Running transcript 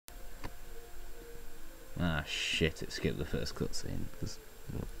Ah shit, it skipped the first cutscene, because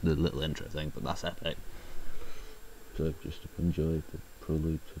the little intro thing, but that's epic. So just enjoy the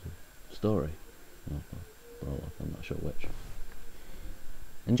prelude to the story. Well, I'm not sure which.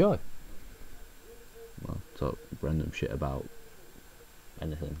 Enjoy! Well, talk random shit about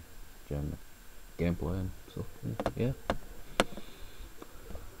anything, generally. Gameplay and stuff, yeah.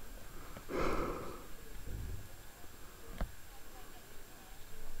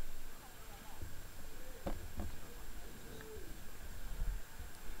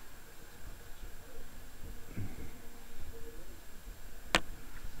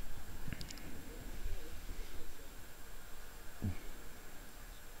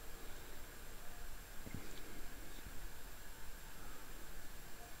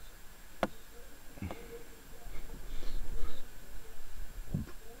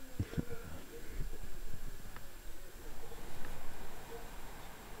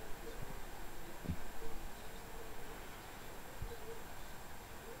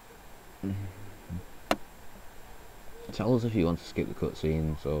 Tell us if you want to skip the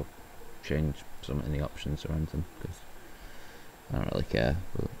cutscenes or change some in the options or anything, because I don't really care,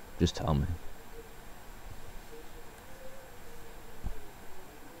 but just tell me.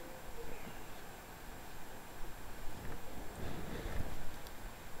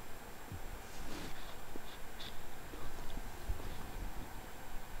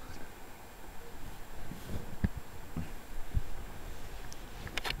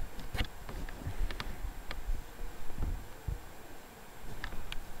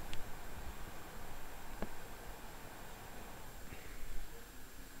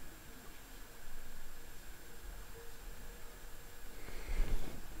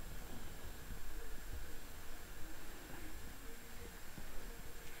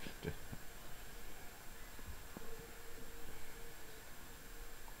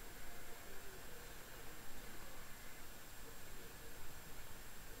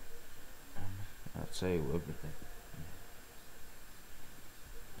 I'd say everything.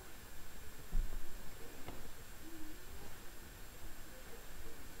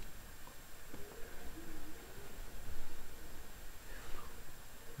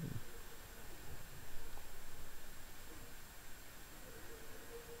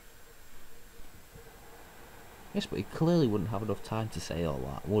 Yes, but he clearly wouldn't have enough time to say all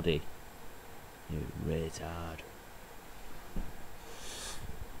that, would he? You retard.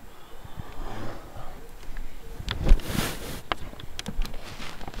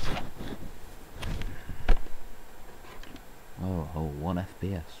 Oh, 1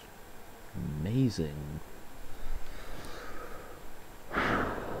 FPS. Amazing.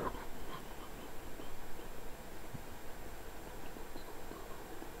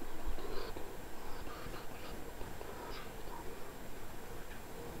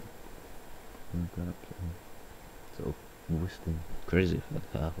 So whistling crazy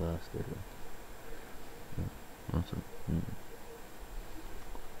for half last, did we? Yeah, awesome.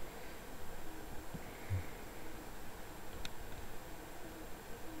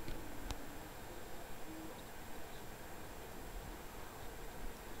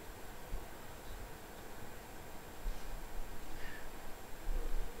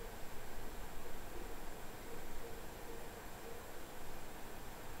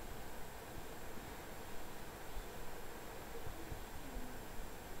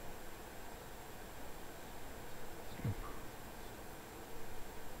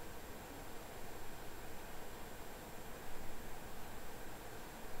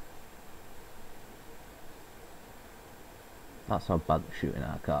 That's how bad shooting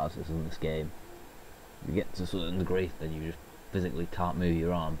our cars is in this game. You get to a certain degree, then you just physically can't move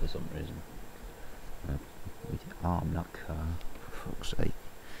your arm for some reason. With your arm, not car, for fuck's sake.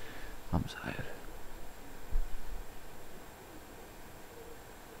 I'm tired.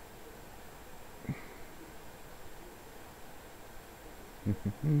 Let's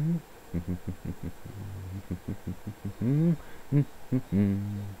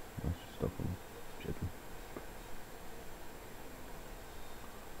just stop on chicken.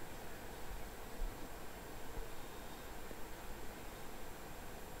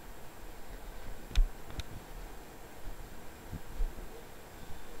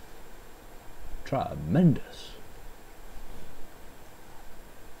 Tremendous.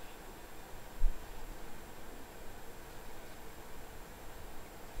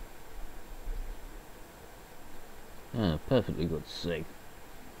 Perfectly good sig.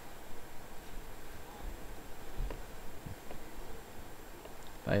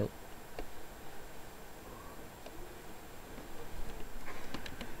 Fail.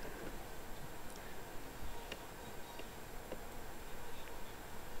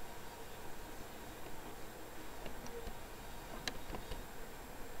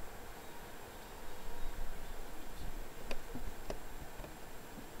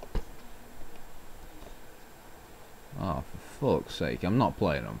 fuck's sake, I'm not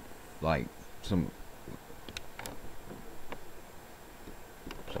playing them. Like, some...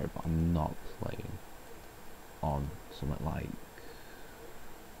 Sorry, but I'm not playing on something like...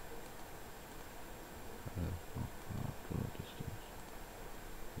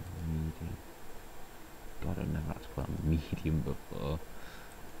 medium. God, I've never had to play on medium before.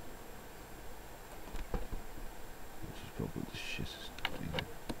 Which is probably the shittest thing.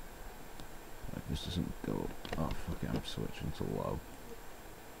 Like, this doesn't go up. Oh, fuck it, I'm switching to low.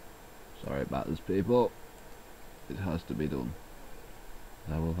 Sorry about this, people. It has to be done.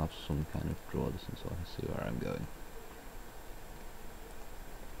 I will have some kind of draw distance so I can see where I'm going.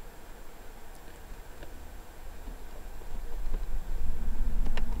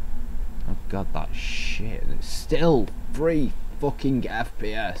 I've got that shit and it's still 3 fucking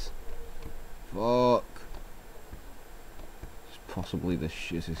FPS. Fuck. It's possibly the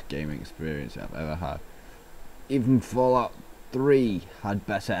shittest gaming experience I've ever had. Even Fallout 3 had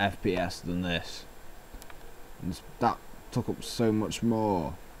better FPS than this. And that took up so much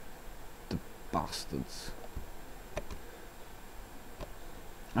more. The bastards.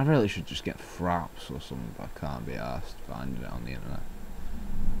 I really should just get fraps or something, but I can't be arsed finding it on the internet.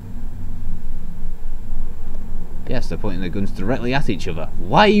 Yes, they're pointing their guns directly at each other.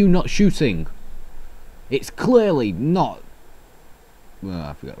 Why are you not shooting? It's clearly not... Well,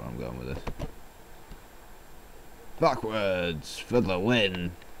 I forget where I'm going with this. Backwards for the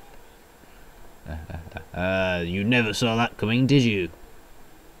win. You never saw that coming, did you?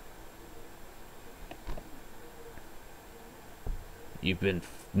 You've been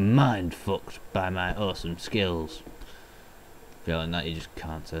mind-fucked by my awesome skills. Feeling that you just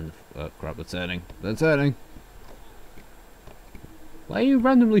can't turn the... Oh crap, they're turning. They're turning! Why are you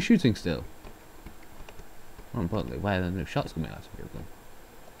randomly shooting still? More importantly, why are there no shots coming out of your gun?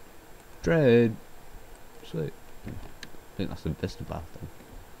 Trade! Sweet. I think that's the vista bar thing.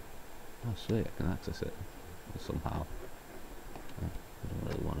 Oh sweet, I can access it somehow. I don't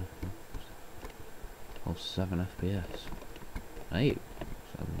really want to. Oh, 7 FPS. 8.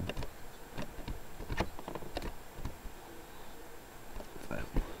 7. Fail.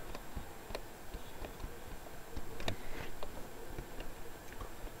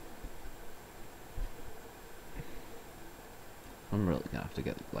 I'm really gonna have to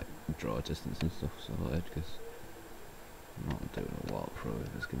get like draw distance and stuff sorted because I'm not doing a walkthrough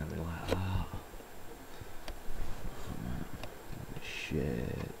if it's gonna be like that.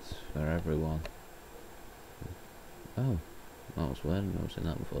 Shit for everyone. Oh, that was weird. I've never seen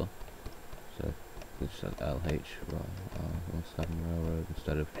that before. So we just said LH 17 railroad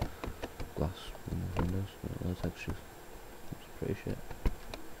instead of glass windows. Those textures. That's pretty shit.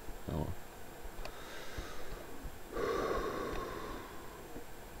 Oh well.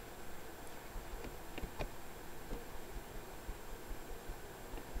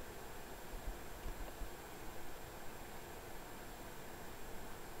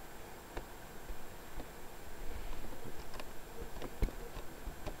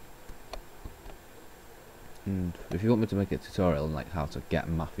 And if you want me to make a tutorial on like how to get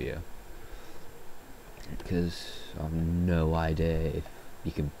Mafia, because I have no idea if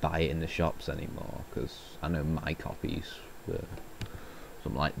you can buy it in the shops anymore, because I know my copies were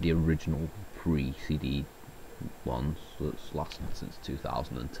some like the original pre-CD ones that's lasted since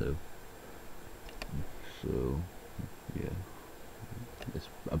 2002. So yeah, it's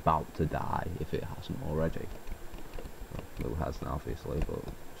about to die if it hasn't already. Well, it has now obviously, but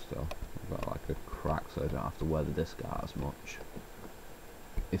still. Got like a crack so I don't have to wear the disc out as much.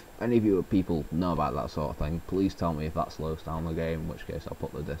 If any of you people know about that sort of thing, please tell me if that slows down the game, in which case I'll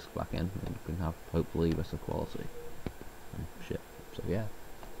put the disc back in and we can have hopefully better quality. And shit. So yeah.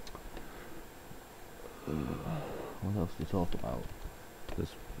 What else to talk about?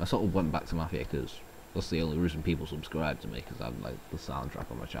 Because I sort of went back to Mafia because that's the only reason people subscribe to me, because I have like the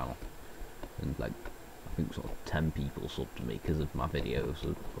soundtrack on my channel. And like I think sort of 10 people subbed to me because of my videos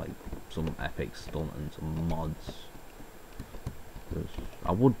of like some epic stunt and some mods.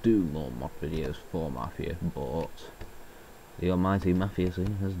 I would do more mod videos for Mafia, but the almighty Mafia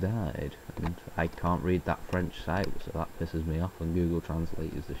scene has died, and I can't read that French site, so that pisses me off. And Google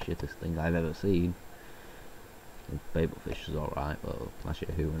Translate is the shittest thing I've ever seen. And Babelfish is alright, but that's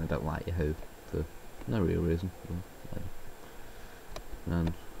Yahoo, and I don't like Yahoo for no real reason.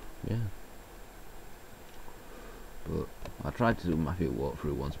 And yeah. But I tried to do a Mafia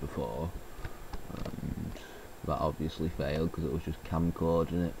walkthrough once before, and that obviously failed because it was just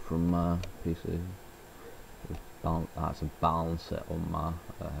camcording it from my PC. I had to balance it on my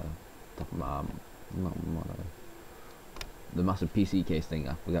top of my the massive PC case thing.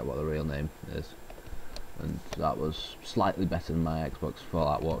 I forget what the real name is. and that was slightly better than my Xbox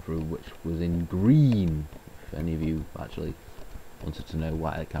Fallout walkthrough, which was in green. If any of you actually wanted to know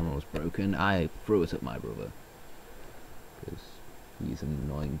why the camera was broken, I threw it at my brother because he's an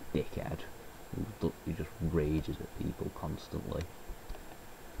annoying dickhead who just rages at people constantly.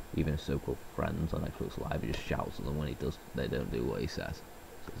 Even his so-called friends on Xbox Live, he just shouts at them when they don't do what he says.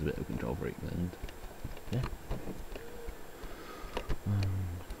 So it's a bit of a control freak, and yeah.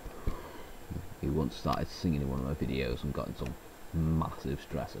 He once started singing in one of my videos and got in some massive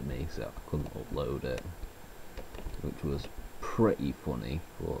stress at me, so I couldn't upload it, which was pretty funny,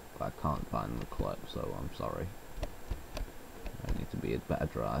 but I can't find the clip, so I'm sorry. I need to be a better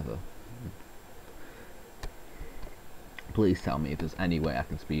driver. Please tell me if there's any way I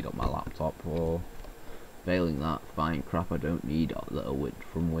can speed up my laptop, or failing that, fine crap, I don't need a little witch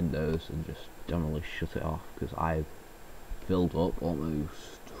from Windows and just generally shut it off, because I've filled up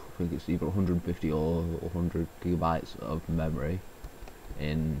almost, I think it's either 150 or 100 gigabytes of memory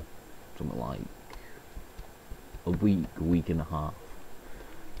in something like a week and a half,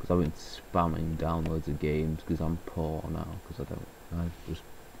 because I've been spamming downloads of games because I'm poor now, because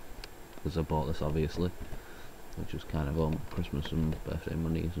I bought this obviously, which was kind of on Christmas and birthday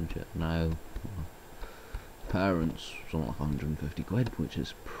monies and shit. Now parents something like 150 quid, which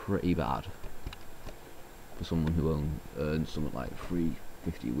is pretty bad for someone who earns something like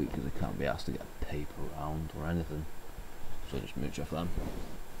 350 a week, because they can't be asked to get a paper round or anything, so just mooch off them,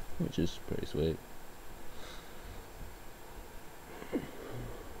 which is pretty sweet.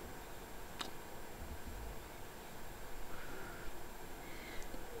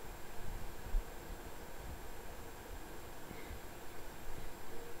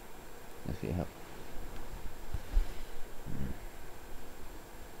 If you have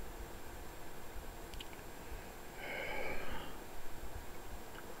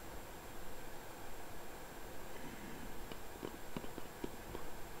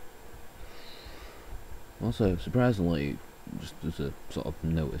also, surprisingly, just as a sort of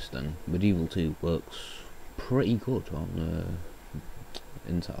notice thing, Medieval 2 works pretty good on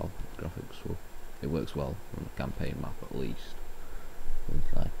Intel graphics. Well, it works well on the campaign map at least.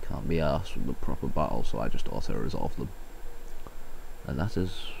 I can't be arsed with the proper battle, so I just auto-resolve them. And that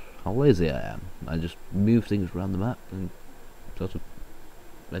is how lazy I am. I just move things around the map and sort of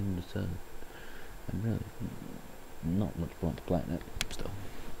end the turn. I'm really not much point to playing it still.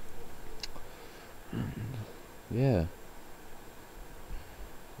 Yeah.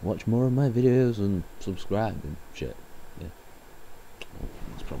 Watch more of my videos and subscribe and shit. Yeah. Well,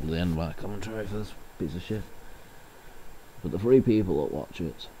 that's probably the end of my commentary for this piece of shit. But the 3 people that watch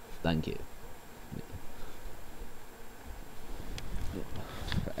it, thank you.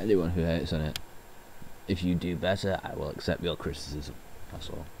 For anyone who hates on it, if you do better, I will accept your criticism. That's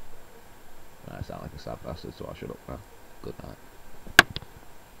all. I sound like a sad bastard, so I'll shut up now. Good night.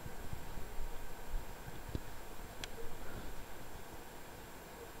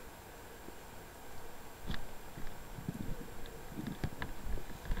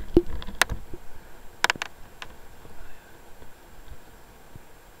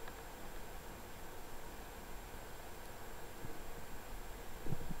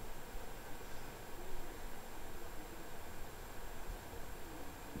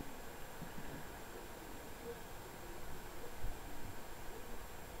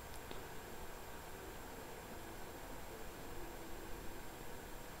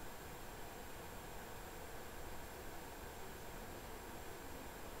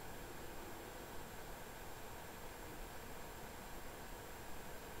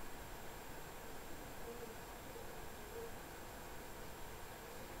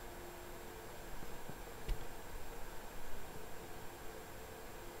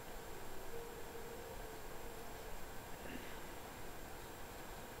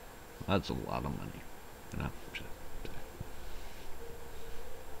 That's a lot of money. You know?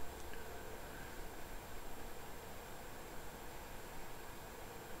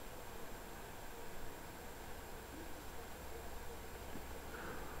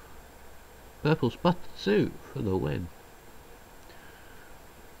 Purple spot suit for the win.